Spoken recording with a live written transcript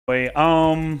Wait,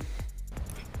 let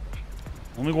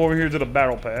me go over here to the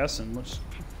battle pass and let's.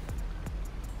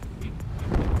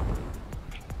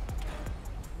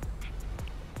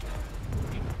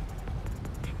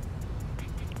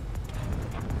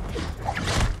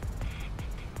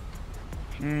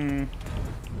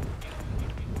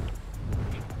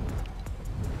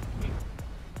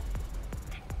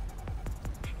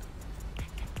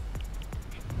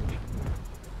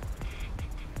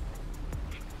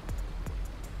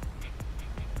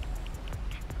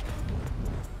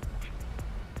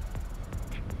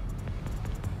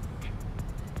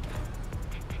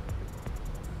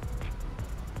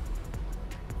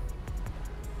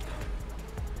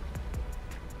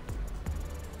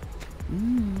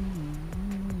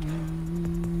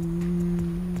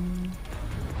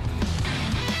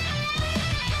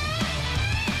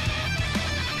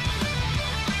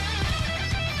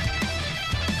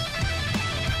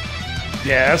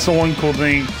 Yeah, that's the one cool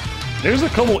thing. There's a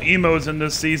couple emotes in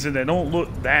this season that don't look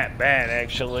that bad,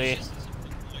 actually.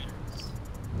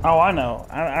 Oh, I know.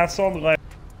 I saw the last.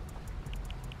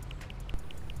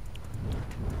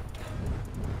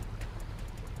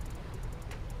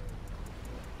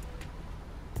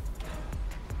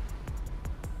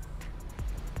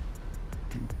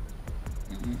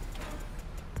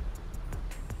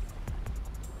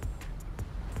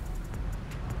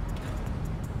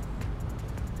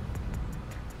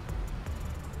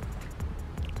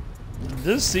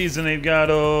 This season they've got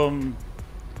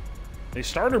they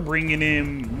started bringing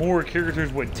in more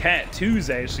characters with tattoos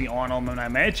actually on them, and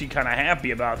I'm actually kind of happy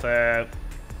about that.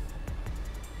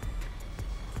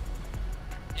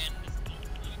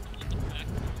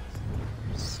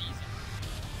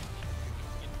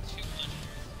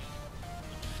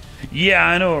 Yeah,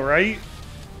 I know, right?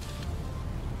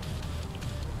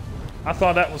 I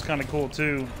thought that was kind of cool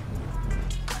too.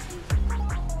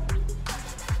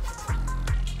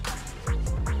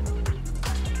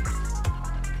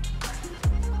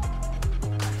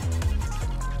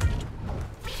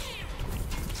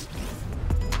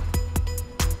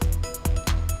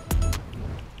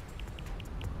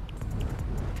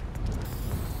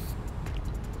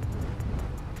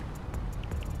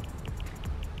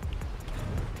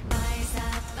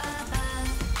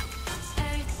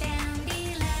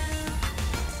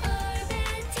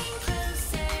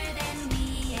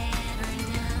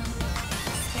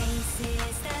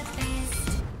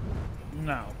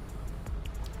 No.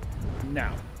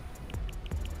 No.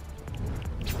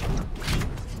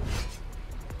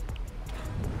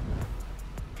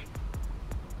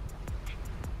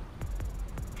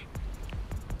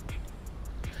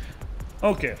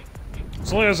 Okay.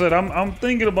 So like I said, I'm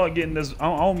thinking about getting this.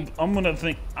 I'm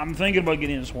thinking about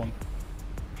getting this one.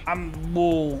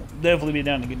 Will definitely be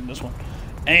down to getting this one.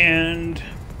 And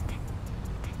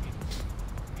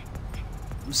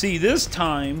see, this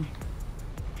time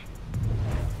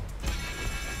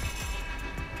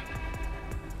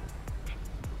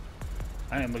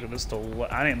I didn't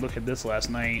look at this last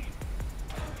night.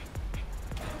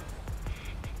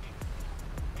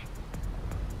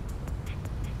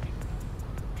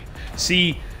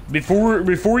 See,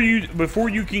 before you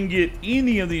can get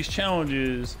any of these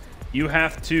challenges, you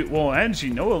have to. Well,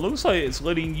 actually, no. It looks like it's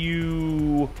letting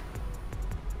you.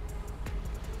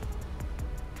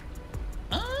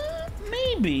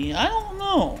 Maybe, I don't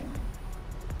know.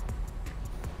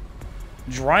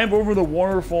 Drive over the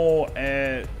waterfall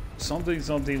at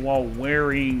something while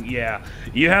wearing. Yeah,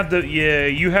 you have to. Yeah,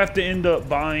 you have to end up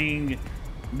buying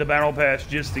the battle pass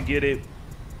just to get it.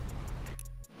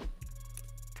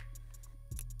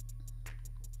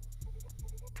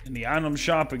 In the item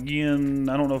shop again,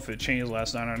 I don't know if it changed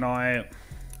last night or not.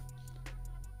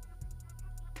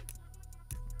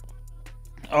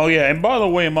 Oh yeah, and by the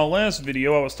way, in my last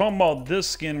video, I was talking about this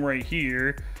skin right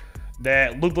here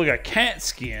that looked like a cat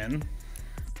skin.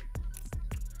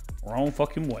 Wrong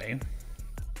fucking way.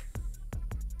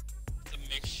 It's a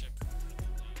mixture.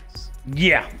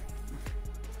 Yeah.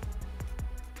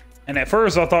 And at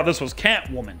first, I thought this was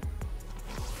Catwoman.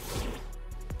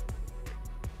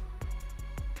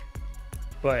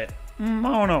 But, I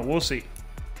don't know. We'll see.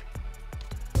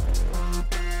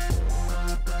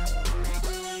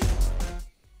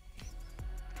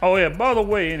 Oh yeah, by the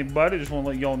way, anybody, just want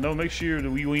to let y'all know, make sure that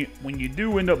when you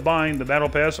do end up buying the battle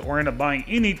pass or end up buying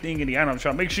anything in the item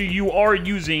shop, make sure you are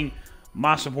using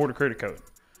my supporter credit code.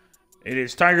 It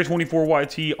is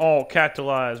Tiger24YT, all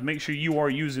capitalized. Make sure you are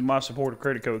using my supporter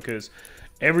credit code, because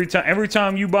every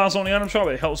time you buy something in the item shop,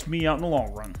 it helps me out in the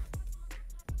long run.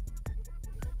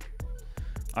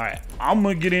 All right, I'm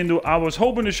gonna get into. I was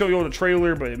hoping to show you all the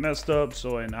trailer, but it messed up.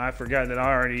 So, and I forgot that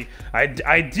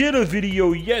I did a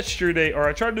video yesterday, or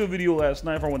I tried to do a video last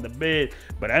night before I went to bed,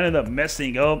 but I ended up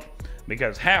messing up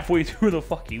because halfway through the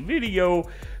fucking video,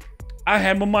 I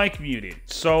had my mic muted.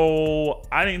 So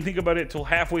I didn't think about it till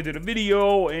halfway through the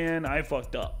video, and I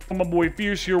fucked up. My boy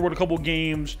Fierce here with a couple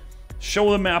games.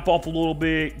 Show the map off a little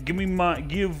bit. Give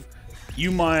you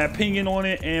my opinion on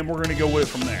it, and we're gonna go with it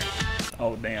from there.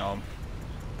 Oh damn.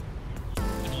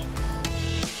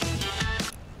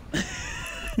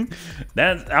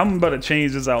 I'm about to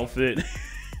change this outfit.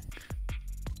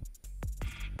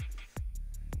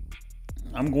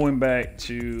 I'm going back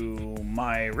to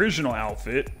my original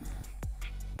outfit.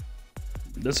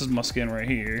 This is my skin right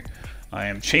here. I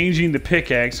am changing the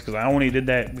pickaxe because I only did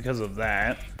that because of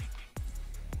that.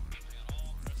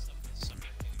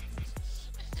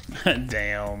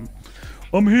 Damn.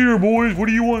 I'm here, boys. What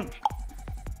do you want?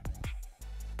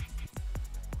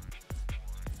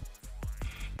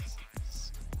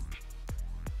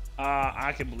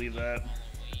 I can believe that.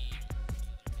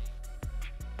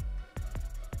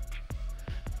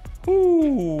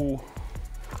 Ooh.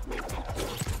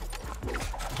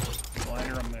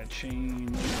 Glider, I'm gonna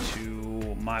change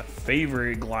to my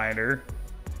favorite glider.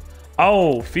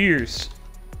 Oh, Fierce.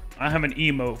 I have an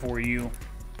emote for you.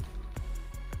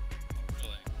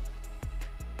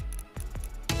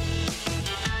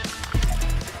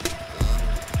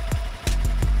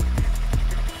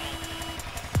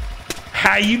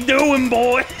 How you doing,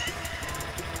 boy?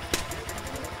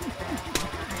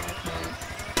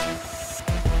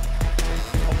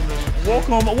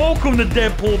 Welcome to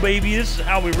Deadpool, baby. This is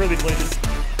how we really play this.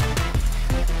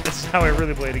 This is how we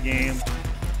really play the game.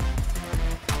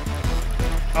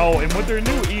 Oh, and with their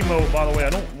new emote, by the way, I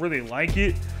don't really like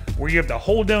it. Where you have to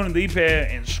hold down the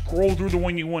D-pad and scroll through the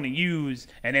one you want to use,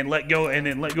 and then let go, of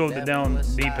the down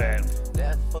D-pad.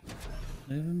 Left foot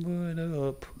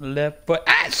up, left foot.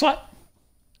 Ah, slut.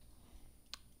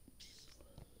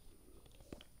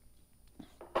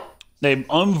 They've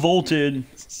unvolted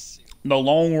the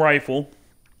long rifle.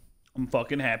 I'm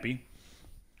fucking happy.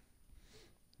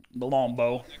 The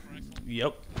longbow.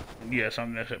 Yep. Yes,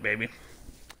 I'm that's it, baby.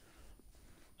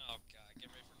 Oh god,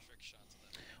 get ready for trick shots of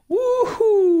that.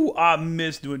 Woohoo! I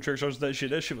miss doing trick shots of that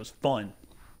shit. That shit was fun.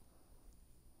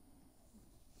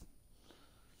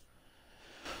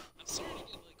 I'm starting to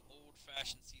get like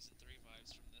old-fashioned season 3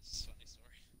 vibes from this funny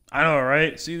story. I know,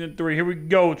 right? Season 3. Here we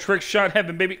go. Trick shot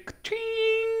heaven, baby. Ka-ching!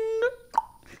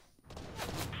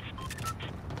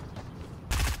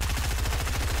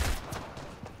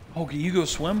 Oh, can you go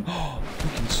swim? Oh,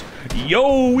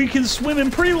 we can swim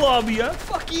in pre-lobby. I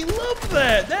fucking love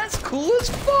that. That's cool as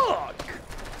fuck.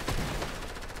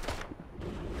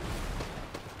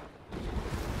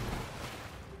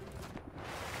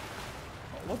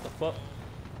 Oh, what the fuck?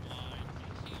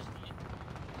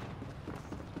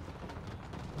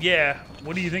 Yeah,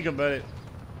 what do you think about it?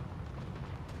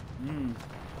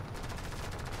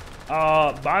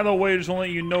 By the way, just want to let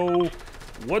you know,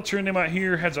 what's your name out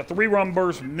here has a 3-round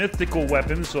burst mythical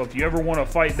weapon, so if you ever want to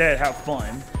fight that, have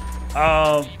fun.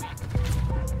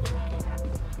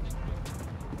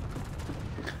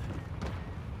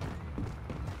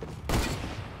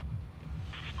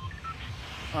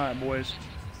 Alright, boys.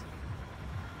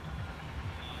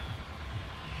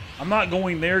 I'm not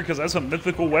going there because that's a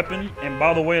mythical weapon, and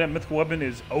by the way, that mythical weapon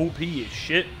is OP as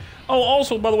shit. Oh,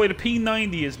 also, by the way, the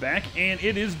P90 is back, and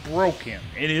it is broken.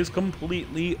 It is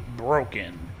completely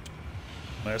broken.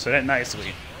 I'm gonna say that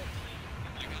nicely.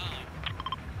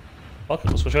 Fuck it,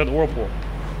 let's switch out the Whirlpool.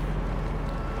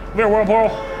 Come here, Whirlpool.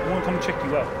 I want to come check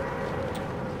you out.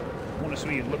 I want to see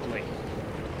what you look like.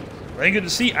 I didn't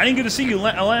get to see you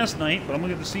last night, but I'm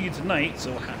gonna get to see you tonight.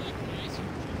 So,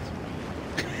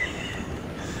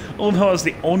 I love how that's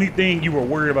the only thing you were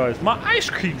worried about is my ice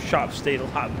cream shop stayed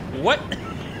alive. What?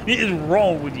 What is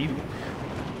wrong with you?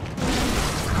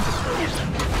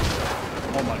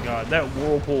 Oh my god, that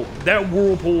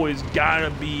whirlpool has gotta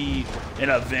be an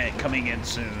event coming in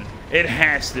soon. It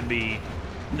has to be.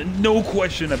 No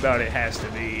question about it, has to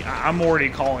be. I'm already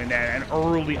calling that an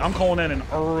early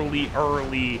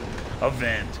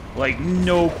event. Like,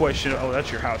 no question. Oh,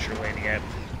 that's your house you're landing at.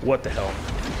 What the hell?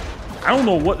 I don't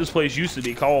know what this place used to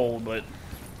be called, but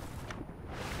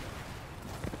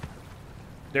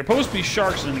they're supposed to be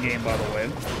sharks in the game, by the way.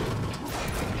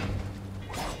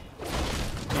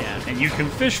 Yeah, and you can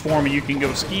fish for them and you can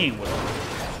go skiing with them.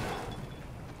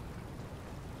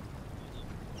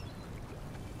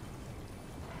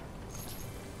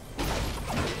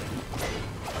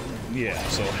 Yeah,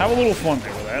 so have a little fun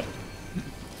there with that.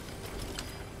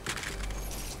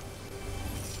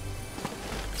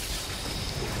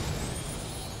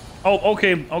 Oh,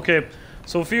 okay, okay.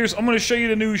 So, Fierce, I'm going to show you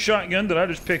the new shotgun that I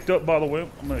just picked up, by the way.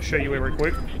 I'm going to show you it right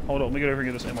quick. Hold on, let me get over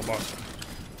here and get this ammo box.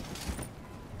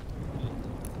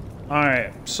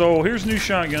 Alright, so here's the new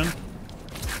shotgun.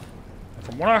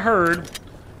 From what I heard,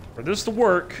 for this to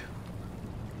work...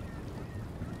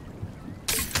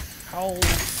 How...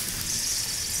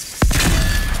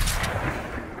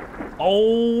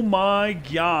 Oh my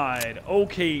god.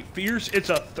 Okay, Fierce,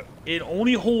 it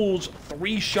only holds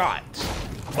 3 shots.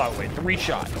 By the way, 3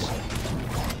 shots.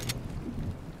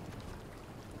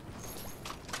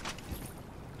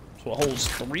 So it holds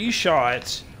 3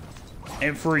 shots.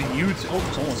 And for you to...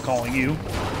 Oh, someone's calling you.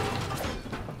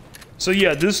 So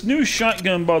yeah, this new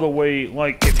shotgun, by the way,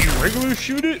 like, if you regular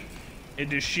shoot it, it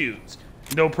just shoots.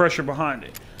 No pressure behind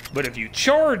it. But if you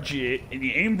charge it and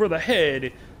you aim for the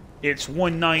head, it's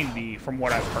 190 from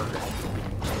what I've heard.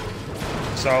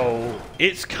 So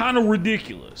it's kind of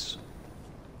ridiculous.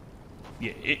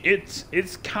 Yeah,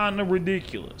 it's kind of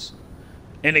ridiculous.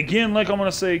 And again, like I'm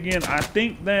gonna say again, I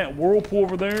think that whirlpool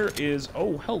over there is...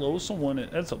 Oh, hello, someone.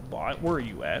 That's a bot. Where are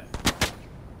you at?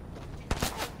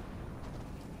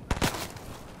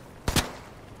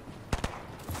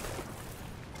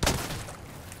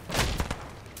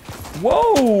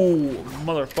 Whoa,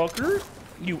 motherfucker.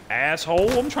 You asshole.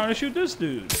 I'm trying to shoot this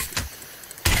dude.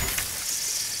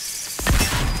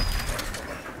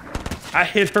 I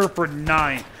hit her for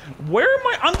 9. Where am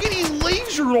I? I'm getting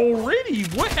lasered already.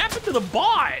 What happened to the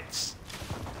bots?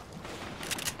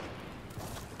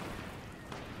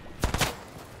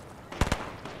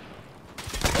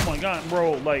 Oh my god,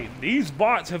 bro. Like, these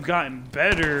bots have gotten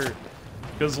better.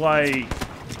 Because, like,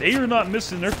 they are not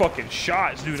missing their fucking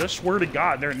shots, dude. I swear to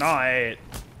God, they're not.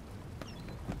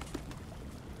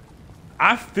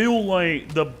 I feel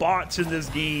like the bots in this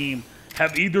game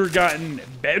have either gotten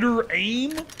better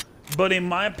aim, but in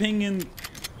my opinion...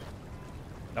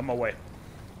 On my way.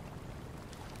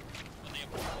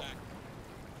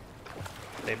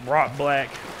 They brought back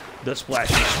the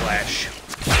splashy splash.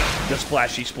 The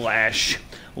splashy splash.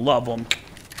 Love them.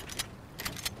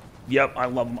 Yep, I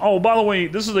love them. Oh, by the way,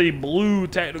 this is a blue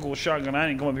tactical shotgun. I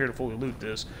didn't come up here to fully loot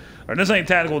this. Or this ain't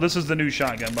tactical. This is the new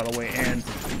shotgun, by the way. And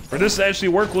for this to actually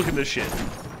work, look at this shit.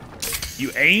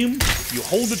 You aim, you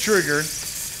hold the trigger,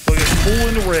 so it's pull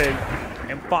in the red,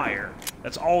 and fire.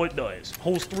 That's all it does.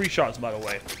 Holds 3 shots, by the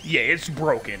way. Yeah, it's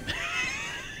broken.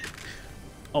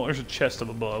 Oh, there's a chest up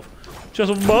above.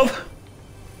 Chest up above.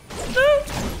 No!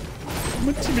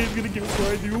 My teammate's gonna get what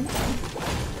I do.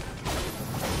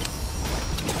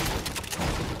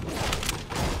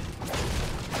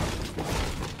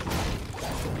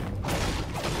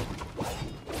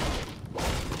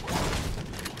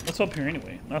 What's up here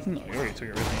anyway? Nothing? No, you already took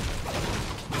everything.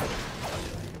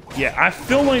 Yeah, I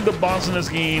feel like the bots in this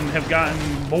game have gotten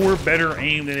more better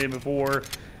aim than they did before,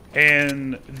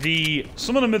 and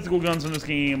some of the mythical guns in this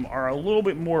game are a little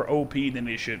bit more OP than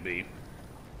they should be.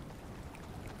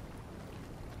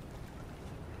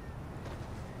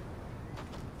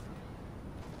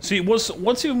 See, what's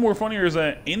even more funnier is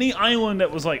that any island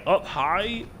that was like up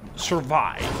high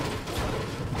survived,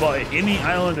 but any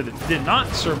island that did not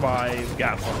survive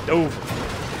got fucked over.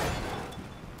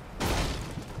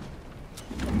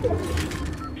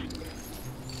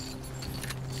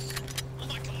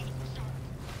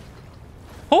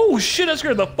 Oh shit, that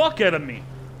scared the fuck out of me.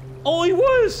 Oh, he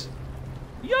was.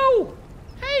 Yo,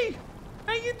 hey,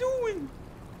 how you doing?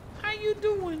 How you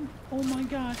doing? Oh my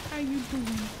god, how you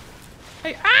doing?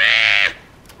 Hey, ah!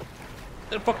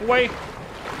 Get the fuck away.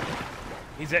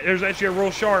 There's actually a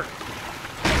real shark.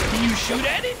 Can you shoot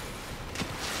at it?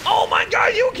 Oh my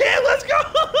god, you can! Let's go!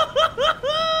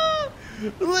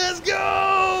 Let's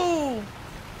go!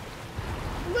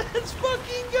 Let's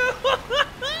fucking go!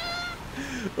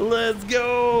 Let's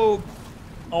go!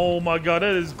 Oh my god,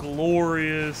 that is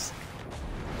glorious.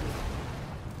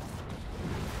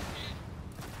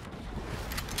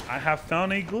 I have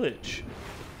found a glitch.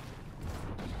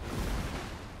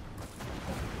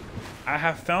 I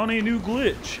have found a new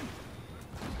glitch.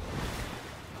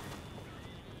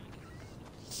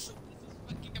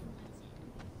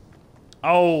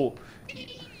 Oh.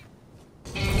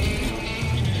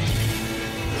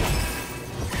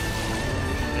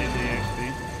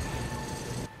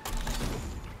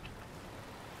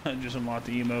 I just unlocked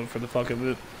the emote for the fuck of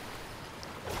it.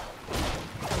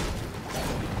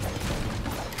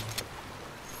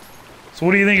 So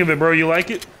what do you think of it, bro? You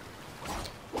like it?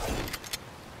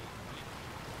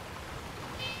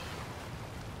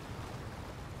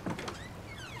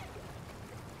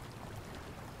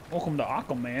 Welcome to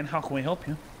Aquaman. How can we help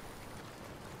you?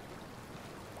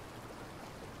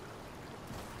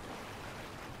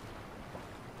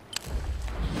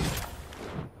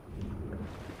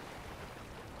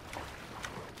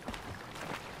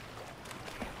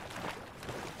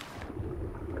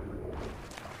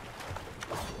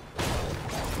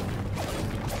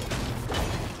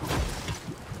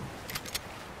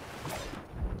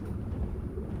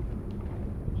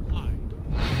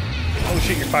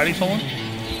 fighting someone?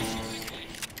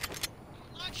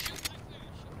 Not shoot my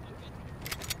fish.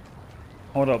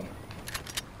 Hold up.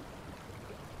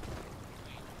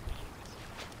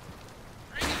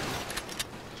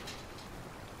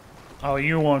 Oh,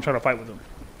 you want to try to fight with him?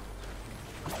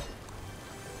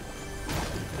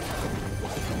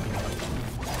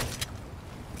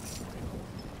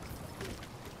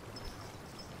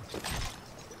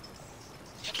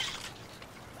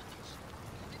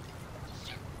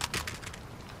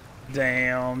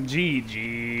 Damn,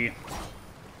 GG.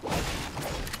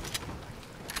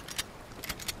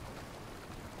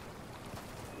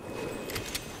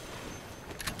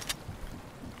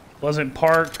 Pleasant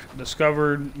Park,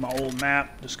 discovered. My old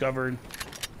map, discovered.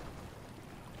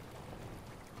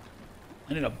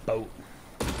 I need a boat.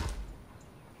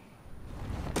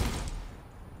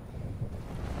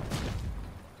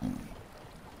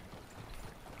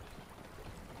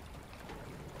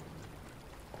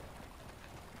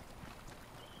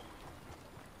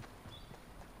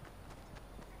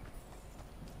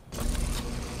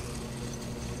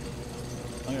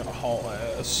 I gotta haul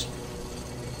ass.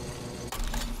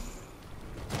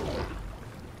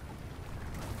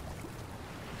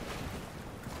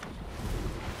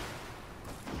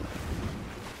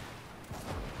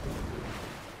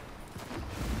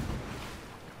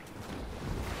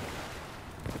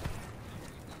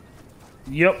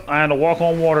 Yep, I had to walk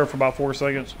on water for about 4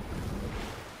 seconds.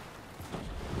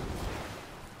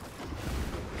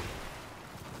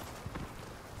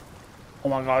 Oh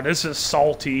my god, this is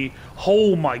Salty.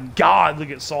 Oh my god,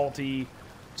 look at Salty.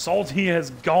 Salty has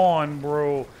gone,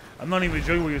 bro. I'm not even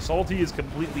joking with you. Salty is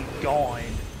completely gone.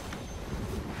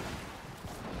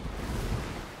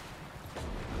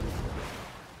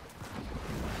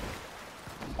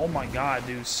 Oh my god,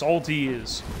 dude. Salty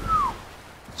is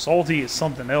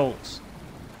something else.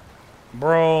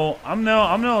 Bro, I'm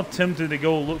now tempted to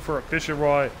go look for a fishing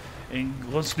rod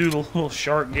and let's do the little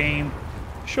shark game.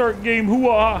 Shark game,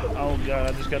 hoo-ah! Oh god,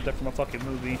 I just got that from a fucking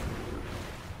movie.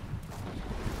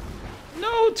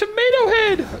 No, tomato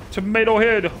head! Tomato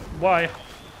head, why?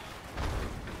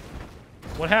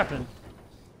 What happened?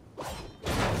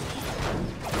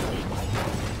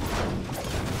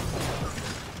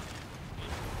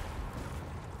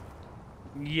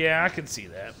 Yeah, I can see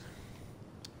that.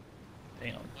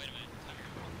 Damn.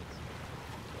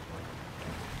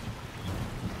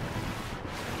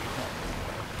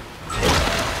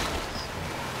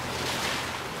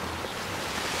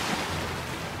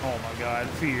 Oh my god,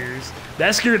 fears.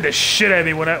 That scared the shit out of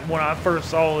me when I first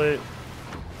saw it.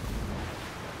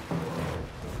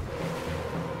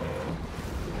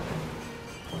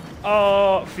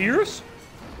 Fears?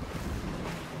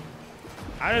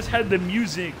 I just had the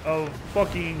music of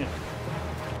fucking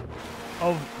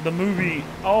the movie.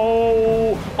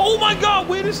 Oh my god,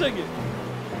 wait a second.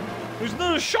 There's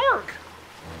another shark.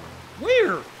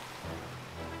 Where?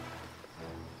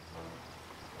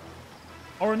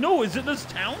 Or no, is it this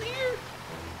town here?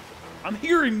 I'm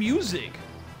hearing music.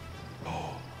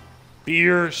 Oh,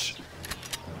 beers.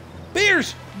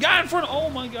 Beers! Guy in front of, oh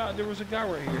my god, there was a guy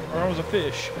right here. Or there was a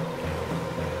fish.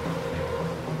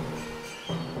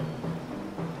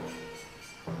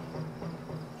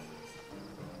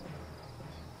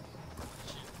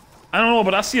 I don't know,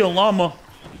 but I see a llama.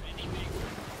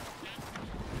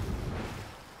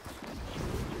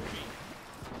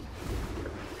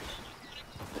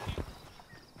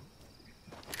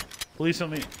 Police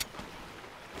on me.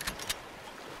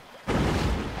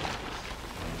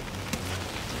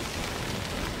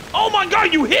 Oh my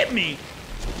god, you hit me!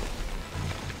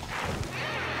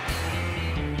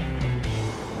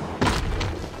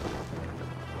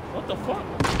 What the fuck?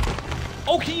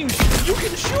 Oh, you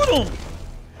can shoot him!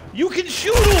 You can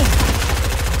shoot him!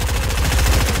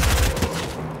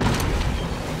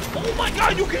 Oh my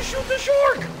god, you can shoot the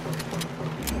shark!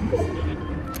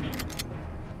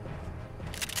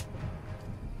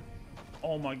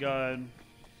 Oh my god.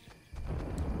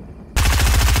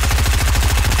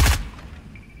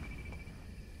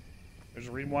 There's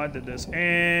a reason why I did this.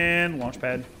 And launch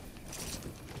pad.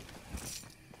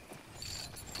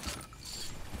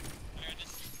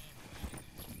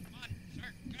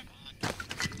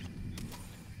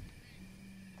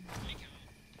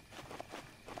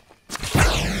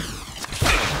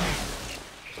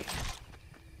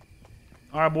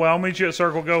 Alright, boy, I'll meet you at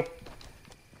Circle. Go.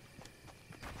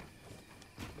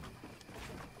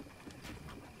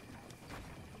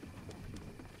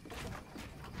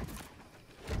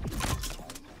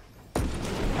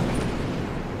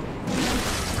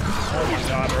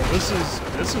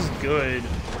 This is good.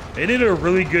 They did a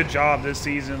really good job this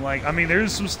season. Like, I mean,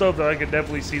 there's some stuff that I could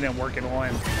definitely see them working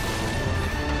on.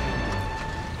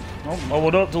 Oh,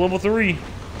 leveled up to level 3.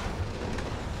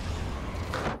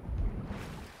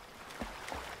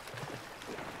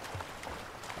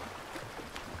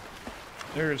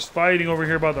 There's fighting over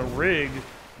here by the rig,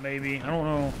 maybe. I don't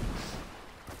know.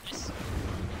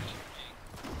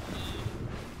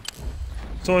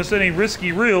 So instead of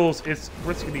risky reels, it's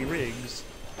risky rigs.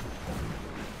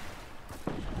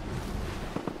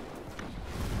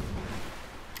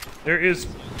 There is...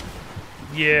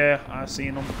 Yeah, I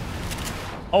seen them.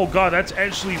 Oh god, that's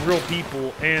actually real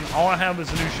people, and all I have is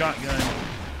a new shotgun.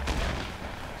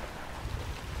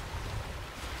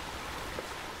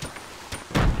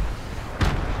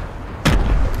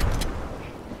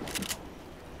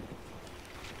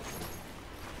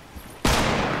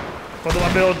 Follow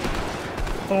my build.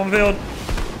 Follow my build.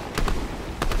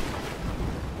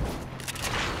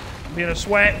 I'm being a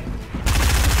sweat.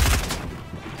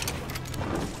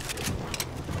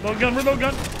 Reload gun, reload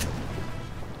gun.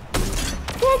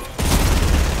 Whoop.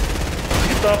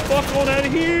 Get the fuck on out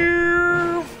of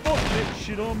here. Fuck that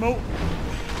shit on moat.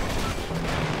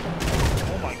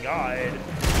 Oh my god.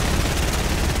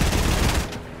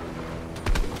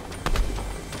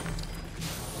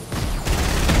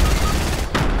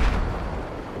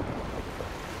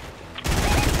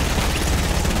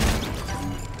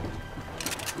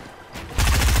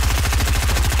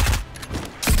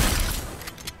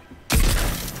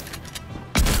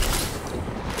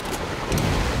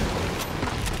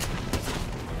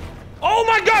 Oh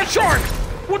my god, shark!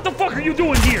 What the fuck are you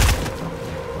doing here?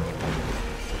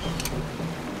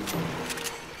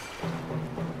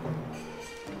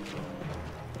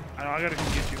 I know, I gotta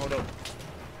come get you. Hold up.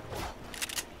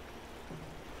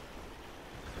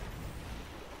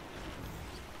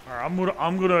 Alright,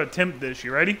 I'm gonna attempt this.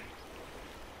 You ready?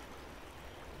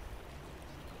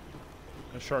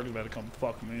 The shark is about to come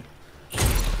fuck me.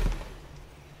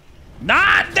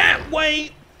 Not that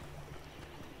way!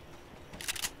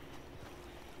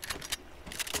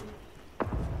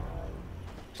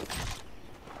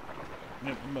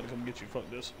 Yep, I'm about to come get you. Fuck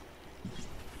this.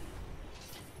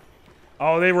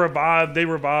 Oh, they revived. They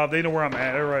revived. They know where I'm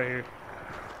at. They're right here.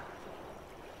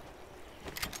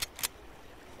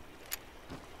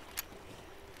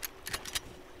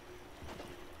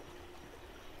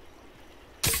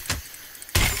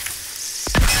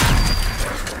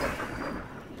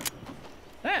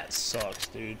 That sucks,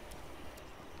 dude.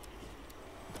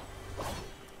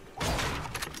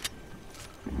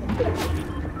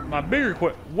 My bigger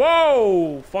quit.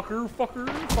 Whoa! Fucker, fucker,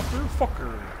 fucker,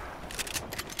 fucker.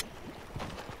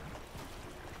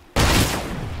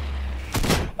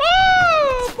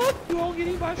 Oh! Fuck, you all get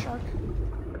eaten by a shark.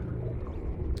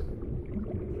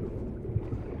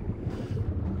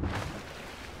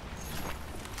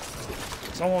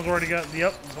 Someone's already got.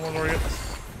 Yep, someone's already got.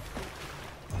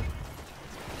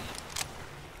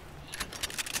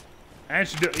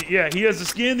 Actually, yeah, he has the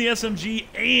skin, the SMG,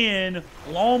 and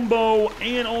longbow,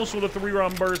 and also the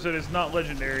 3-round burst that is not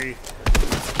legendary.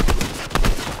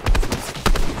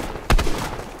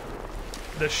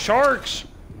 The sharks.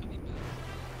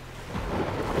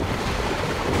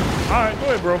 Alright, go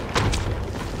ahead, bro.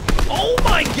 Oh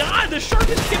my god, the shark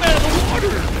just came out of the water.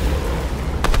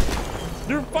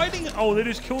 They're fighting. Oh, they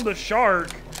just killed a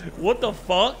shark. What the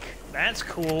fuck? That's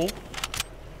cool.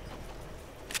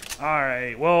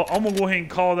 Alright, well, I'm gonna go ahead and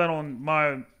call that on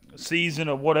my season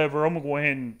of whatever. I'm gonna go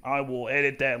ahead and I will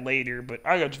edit that later, but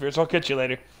I got you, Fierce. I'll catch you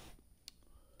later.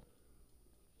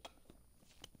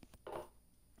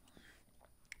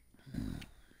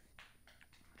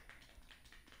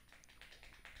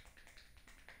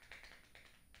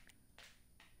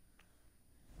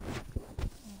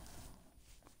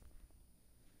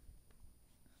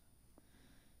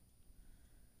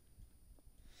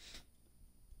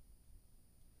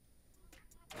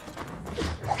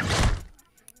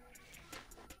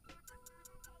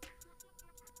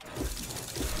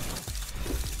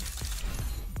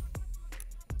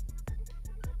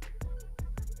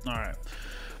 Alright.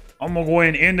 I'm gonna go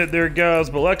ahead and end it there,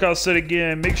 guys. But like I said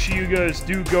again, make sure you guys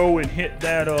do go and hit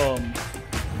that Oh,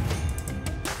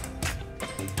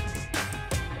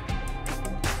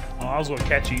 I was gonna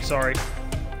catch you, sorry.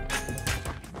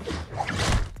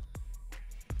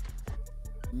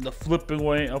 The flip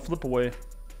away, I'll flip away.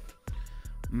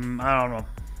 I don't know.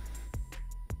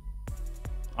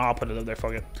 I'll put it up there,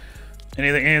 fuck it.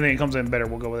 Anything that comes in better,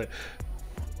 we'll go with it.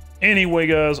 Anyway,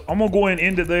 guys, I'm gonna go ahead and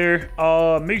end it there.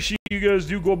 Make sure you guys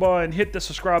do go by and hit the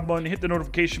subscribe button, hit the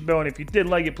notification bell, and if you did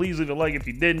like it, please leave a like. If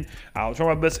you didn't, I'll try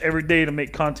my best every day to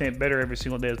make content better every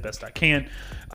single day as best I can.